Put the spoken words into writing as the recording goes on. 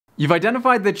You've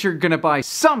identified that you're gonna buy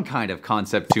some kind of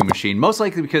Concept2 machine, most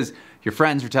likely because your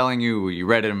friends are telling you, you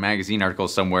read in a magazine article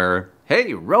somewhere,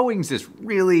 hey, rowing's this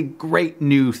really great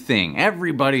new thing.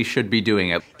 Everybody should be doing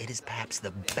it. It is perhaps the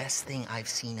best thing I've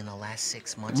seen in the last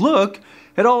 6 months. Look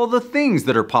at all the things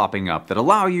that are popping up that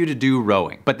allow you to do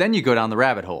rowing. But then you go down the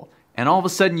rabbit hole, and all of a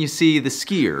sudden you see the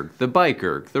ski erg, the bike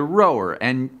erg, the rower,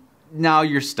 and now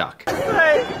you're stuck.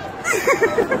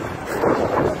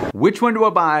 Which one do I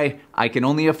buy? I can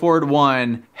only afford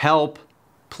one. Help,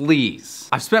 please.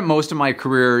 I've spent most of my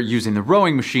career using the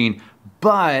rowing machine,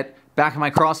 but back in my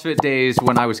CrossFit days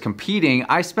when I was competing,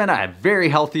 I spent a very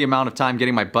healthy amount of time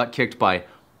getting my butt kicked by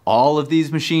all of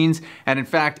these machines. And in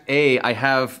fact, A, I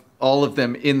have all of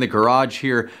them in the garage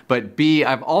here, but B,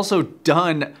 I've also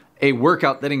done a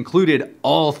workout that included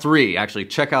all three. Actually,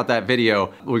 check out that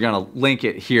video. We're gonna link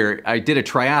it here. I did a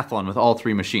triathlon with all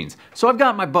three machines. So I've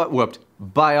got my butt whooped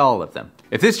by all of them.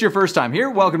 If this is your first time here,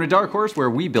 welcome to Dark Horse,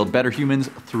 where we build better humans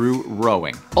through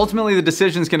rowing. Ultimately, the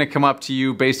decision's gonna come up to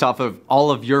you based off of all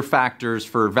of your factors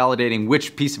for validating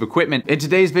which piece of equipment. In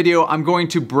today's video, I'm going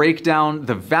to break down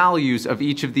the values of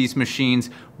each of these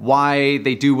machines, why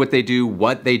they do, what they do,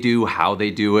 how they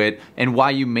do it, and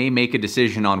why you may make a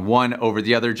decision on one over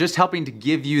the other, just helping to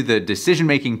give you the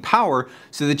decision-making power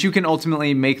so that you can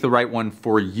ultimately make the right one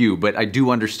for you. But I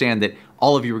do understand that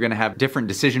all of you are gonna have different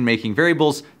decision-making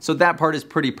variables, so that part is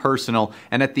pretty personal.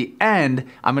 And at the end,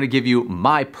 I'm gonna give you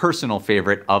my personal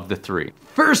favorite of the three.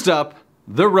 First up,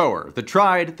 the rower, the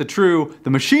tried, the true,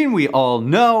 the machine we all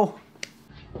know.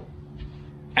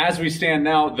 As we stand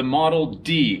now, the Model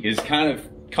D is kind of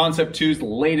Concept2's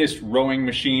latest rowing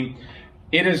machine.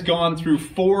 It has gone through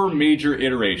 4 major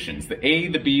iterations, the A,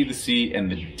 the B, the C,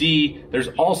 and the D. There's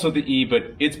also the E,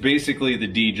 but it's basically the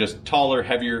D, just taller,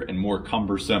 heavier, and more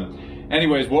cumbersome.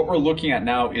 Anyways, what we're looking at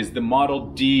now is the Model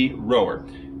D rower.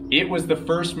 It was the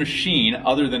first machine,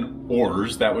 other than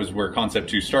oars, that was where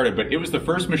Concept2 started, but it was the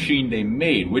first machine they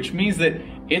made, which means that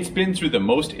it's been through the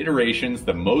most iterations,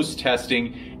 the most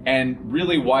testing, and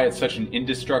really why it's such an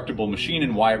indestructible machine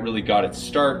and why it really got its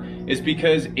start is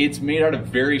because it's made out of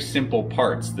very simple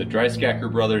parts. The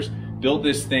Dreiskacker brothers built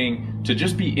this thing to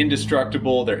just be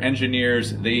indestructible. They're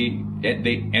engineers, they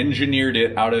engineered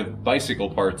it out of bicycle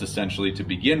parts essentially to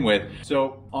begin with.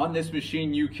 So on this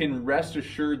machine, you can rest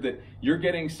assured that you're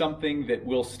getting something that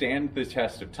will stand the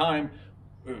test of time.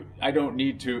 I don't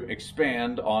need to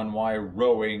expand on why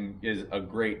rowing is a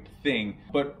great thing,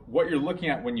 but what you're looking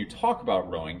at when you talk about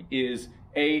rowing is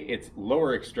A, it's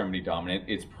lower extremity dominant,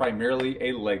 it's primarily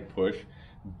a leg push.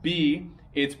 B,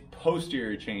 it's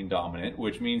posterior chain dominant,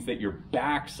 which means that your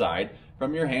backside,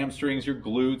 from your hamstrings, your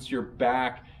glutes, your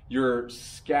back, your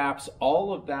scaps,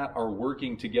 all of that are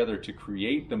working together to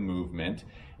create the movement.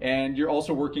 And you're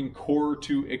also working core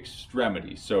to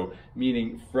extremity. So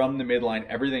meaning from the midline,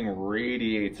 everything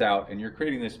radiates out and you're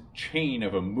creating this chain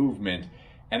of a movement.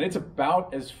 And it's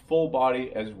about as full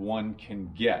body as one can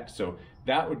get. So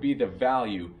that would be the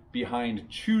value behind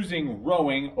choosing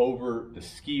rowing over the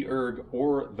ski erg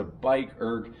or the bike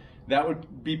erg. That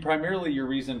would be primarily your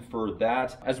reason for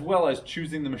that, as well as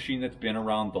choosing the machine that's been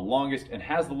around the longest and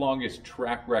has the longest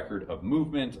track record of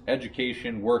movement,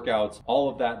 education, workouts, all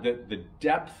of that. The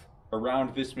depth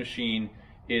around this machine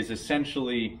is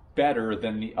essentially better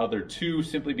than the other two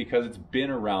simply because it's been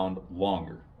around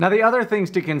longer. Now the other things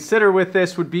to consider with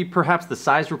this would be perhaps the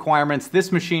size requirements.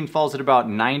 This machine falls at about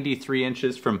 93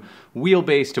 inches from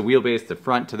wheelbase to wheelbase, the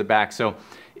front to the back. So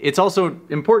it's also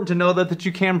important to know that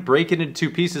you can break it into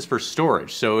 2 pieces for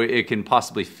storage. So it can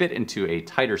possibly fit into a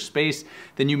tighter space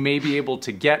than you may be able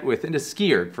to get within a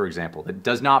ski erg, for example. It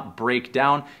does not break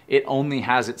down. It only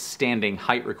has its standing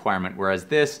height requirement, whereas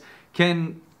this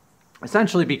can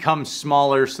essentially become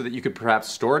smaller so that you could perhaps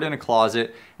store it in a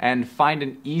closet and find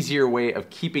an easier way of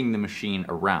keeping the machine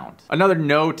around. Another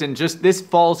note, and just this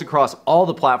falls across all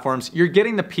the platforms, you're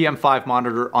getting the PM5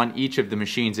 monitor on each of the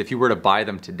machines if you were to buy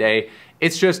them today.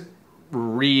 It's just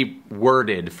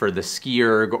reworded for the ski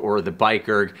erg or the bike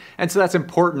erg. And so that's an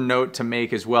important note to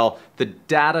make as well. The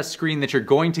data screen that you're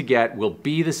going to get will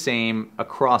be the same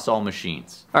across all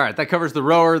machines. All right, that covers the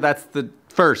rower. That's the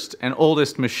first and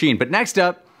oldest machine. But next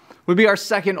up would be our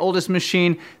second oldest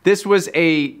machine. This was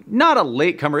not a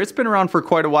latecomer. It's been around for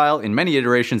quite a while in many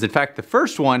iterations. In fact, the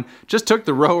first one just took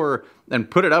the rower and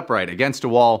put it upright against a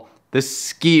wall. The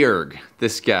ski erg,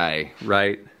 this guy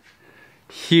right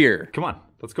here. Come on,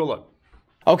 let's go look.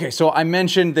 Okay, so I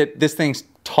mentioned that this thing's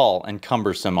tall and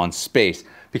cumbersome on space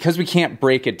because we can't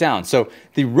break it down. So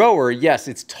the rower, yes,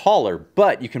 it's taller,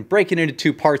 but you can break it into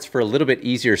 2 parts for a little bit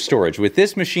easier storage. With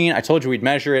this machine, I told you we'd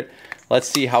measure it. Let's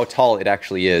see how tall it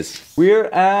actually is. We're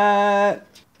at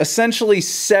essentially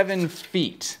 7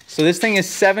 feet. So this thing is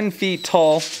 7 feet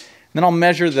tall. Then I'll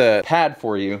measure the pad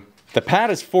for you. The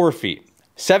pad is 4 feet.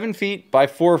 7 feet by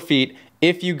 4 feet.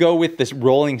 If you go with this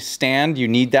rolling stand, you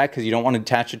need that because you don't want to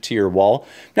attach it to your wall.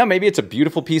 Now, maybe it's a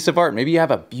beautiful piece of art. Maybe you have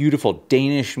a beautiful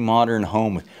Danish modern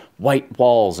home with white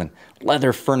walls and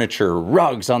leather furniture,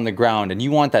 rugs on the ground, and you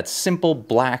want that simple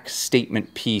black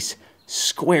statement piece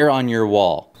square on your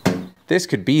wall. This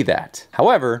could be that.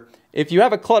 However, if you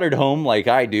have a cluttered home like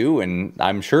I do, and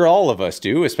I'm sure all of us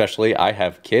do, especially I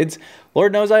have kids,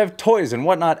 Lord knows I have toys and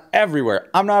whatnot everywhere.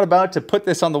 I'm not about to put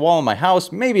this on the wall in my house,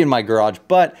 maybe in my garage,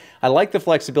 but I like the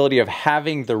flexibility of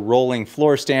having the rolling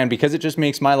floor stand because it just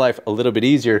makes my life a little bit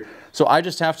easier. So I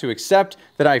just have to accept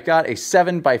that I've got a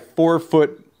 7 by 4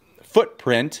 foot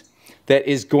footprint that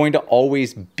is going to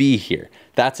always be here.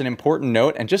 That's an important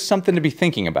note and just something to be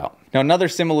thinking about. Now, another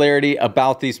similarity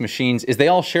about these machines is they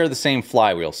all share the same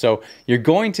flywheel. So you're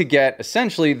going to get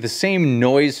essentially the same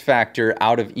noise factor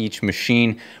out of each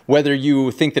machine. Whether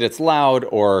you think that it's loud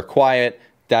or quiet,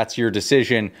 that's your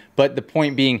decision. But the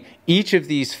point being, each of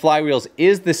these flywheels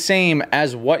is the same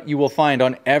as what you will find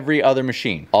on every other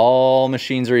machine. All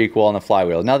machines are equal on the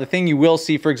flywheel. Now, the thing you will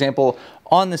see, for example,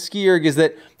 on the ski erg is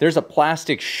that there's a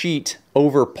plastic sheet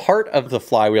over part of the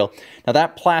flywheel. Now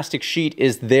that plastic sheet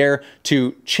is there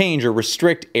to change or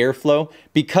restrict airflow.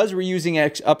 Because we're using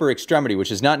upper extremity,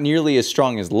 which is not nearly as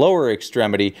strong as lower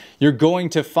extremity, you're going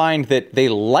to find that they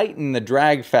lighten the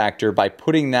drag factor by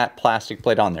putting that plastic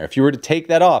plate on there. If you were to take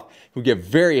that off, it would get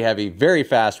very heavy, very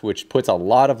fast, which puts a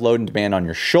lot of load and demand on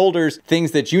your shoulders,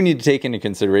 things that you need to take into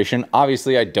consideration.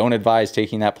 Obviously, I don't advise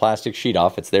taking that plastic sheet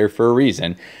off. It's there for a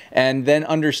reason. And then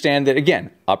understand that,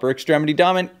 again, upper extremity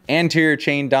dominant, anterior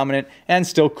chain dominant, and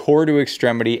still core to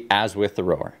extremity as with the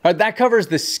rower. All right, that covers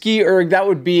the ski erg. That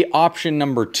would be option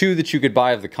number 2 that you could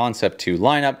buy of the Concept2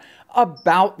 lineup.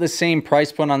 About the same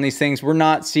price point on these things. We're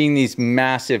not seeing these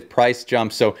massive price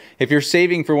jumps. So if you're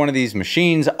saving for one of these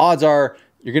machines, odds are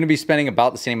you're going to be spending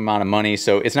about the same amount of money.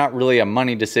 So it's not really a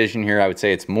money decision here. I would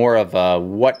say it's more of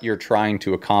what you're trying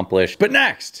to accomplish. But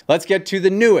next, let's get to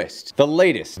the newest, the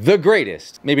latest, the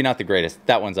greatest. Maybe not the greatest.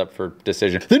 That one's up for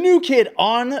decision. The new kid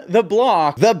on the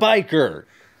block, the biker.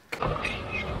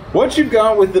 What you've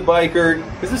got with the biker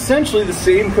is essentially the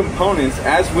same components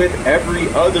as with every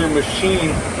other machine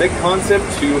that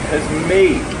Concept2 has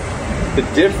made.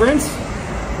 The difference,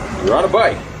 you're on a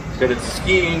bike, whether it's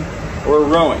skiing or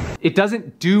rowing. It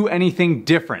doesn't do anything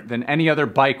different than any other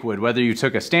bike would, whether you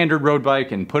took a standard road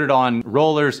bike and put it on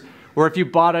rollers, or if you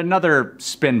bought another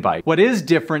spin bike. What is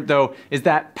different though is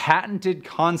that patented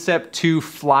Concept2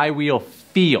 flywheel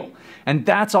feel. And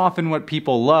that's often what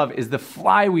people love, is the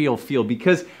flywheel feel,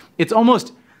 because it's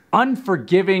almost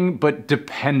unforgiving but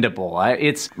dependable.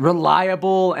 It's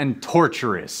reliable and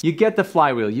torturous. You get the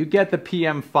flywheel, you get the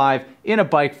PM5 in a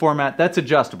bike format that's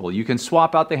adjustable. You can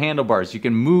swap out the handlebars, you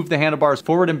can move the handlebars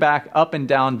forward and back, up and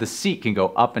down. The seat can go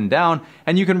up and down,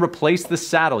 and you can replace the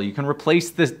saddle, you can replace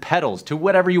the pedals to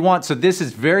whatever you want. So this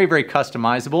is very, very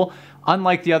customizable.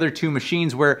 Unlike the other 2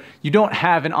 machines where you don't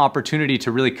have an opportunity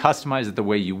to really customize it the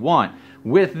way you want.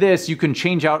 With this, you can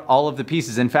change out all of the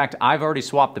pieces. In fact, I've already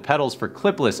swapped the pedals for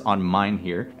clipless on mine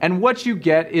here. And what you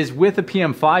get is, with a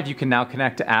PM5, you can now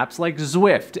connect to apps like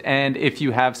Zwift. And if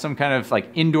you have some kind of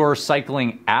like indoor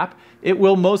cycling app, it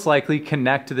will most likely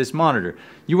connect to this monitor.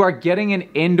 You are getting an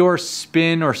indoor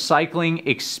spin or cycling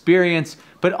experience,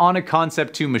 but on a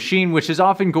Concept2 machine, which is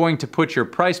often going to put your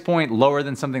price point lower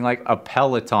than something like a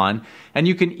Peloton. And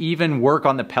you can even work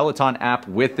on the Peloton app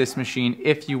with this machine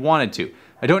if you wanted to.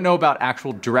 I don't know about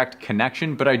actual direct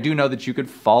connection, but I do know that you could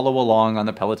follow along on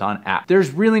the Peloton app. There's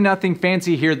really nothing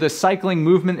fancy here. The cycling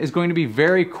movement is going to be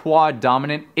very quad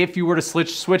dominant. If you were to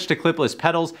switch to clipless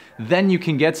pedals, then you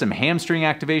can get some hamstring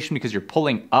activation because you're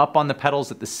pulling up on the pedals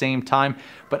at the same time.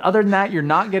 But other than that, you're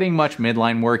not getting much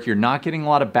midline work. You're not getting a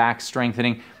lot of back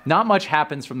strengthening. Not much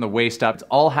happens from the waist up. It's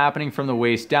all happening from the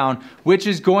waist down, which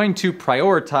is going to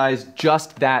prioritize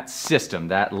just that system,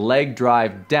 that leg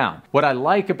drive down. What I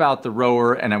like about the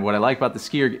rower and what I like about the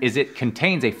ski erg is it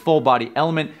contains a full body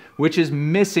element, which is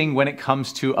missing when it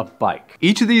comes to a bike.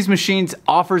 Each of these machines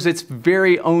offers its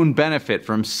very own benefit,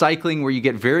 from cycling, where you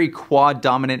get very quad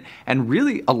dominant and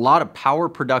really a lot of power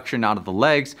production out of the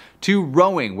legs, to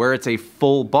rowing, where it's a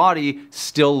full body,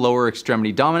 still lower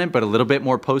extremity dominant, but a little bit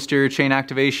more posterior chain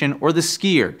activation, or the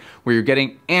ski erg, where you're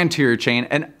getting anterior chain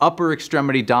and upper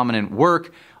extremity dominant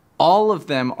work. All of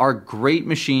them are great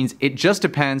machines. It just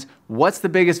depends what's the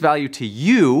biggest value to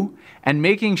you, and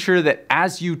making sure that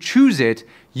as you choose it,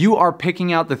 you are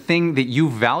picking out the thing that you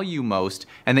value most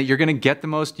and that you're gonna get the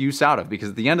most use out of, because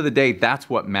at the end of the day, that's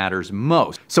what matters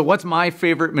most. So what's my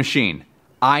favorite machine?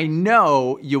 I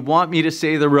know you want me to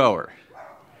say the rower.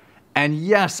 And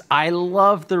yes, I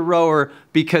love the rower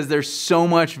because there's so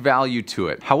much value to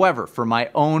it. However, for my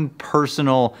own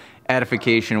personal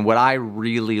edification, what I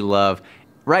really love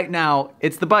right now,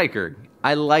 it's the biker.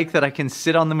 I like that I can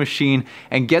sit on the machine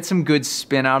and get some good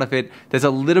spin out of it that's a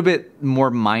little bit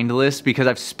more mindless because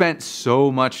I've spent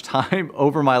so much time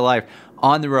over my life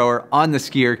on the rower, on the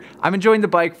skier. I'm enjoying the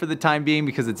bike for the time being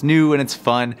because it's new and it's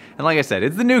fun. And like I said,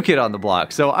 it's the new kid on the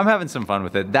block, so I'm having some fun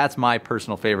with it. That's my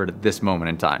personal favorite at this moment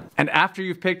in time. And after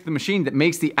you've picked the machine that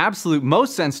makes the absolute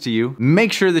most sense to you,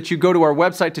 make sure that you go to our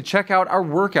website to check out our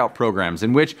workout programs,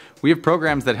 in which we have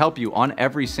programs that help you on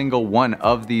every single one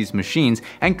of these machines,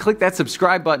 and click that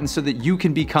subscribe button so that you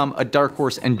can become a dark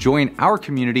horse and join our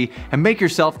community and make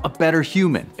yourself a better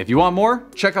human. If you want more,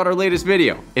 check out our latest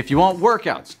video. If you want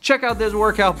workouts, check out this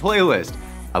workout playlist.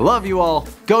 I love you all.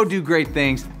 Go do great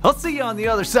things. I'll see you on the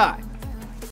other side.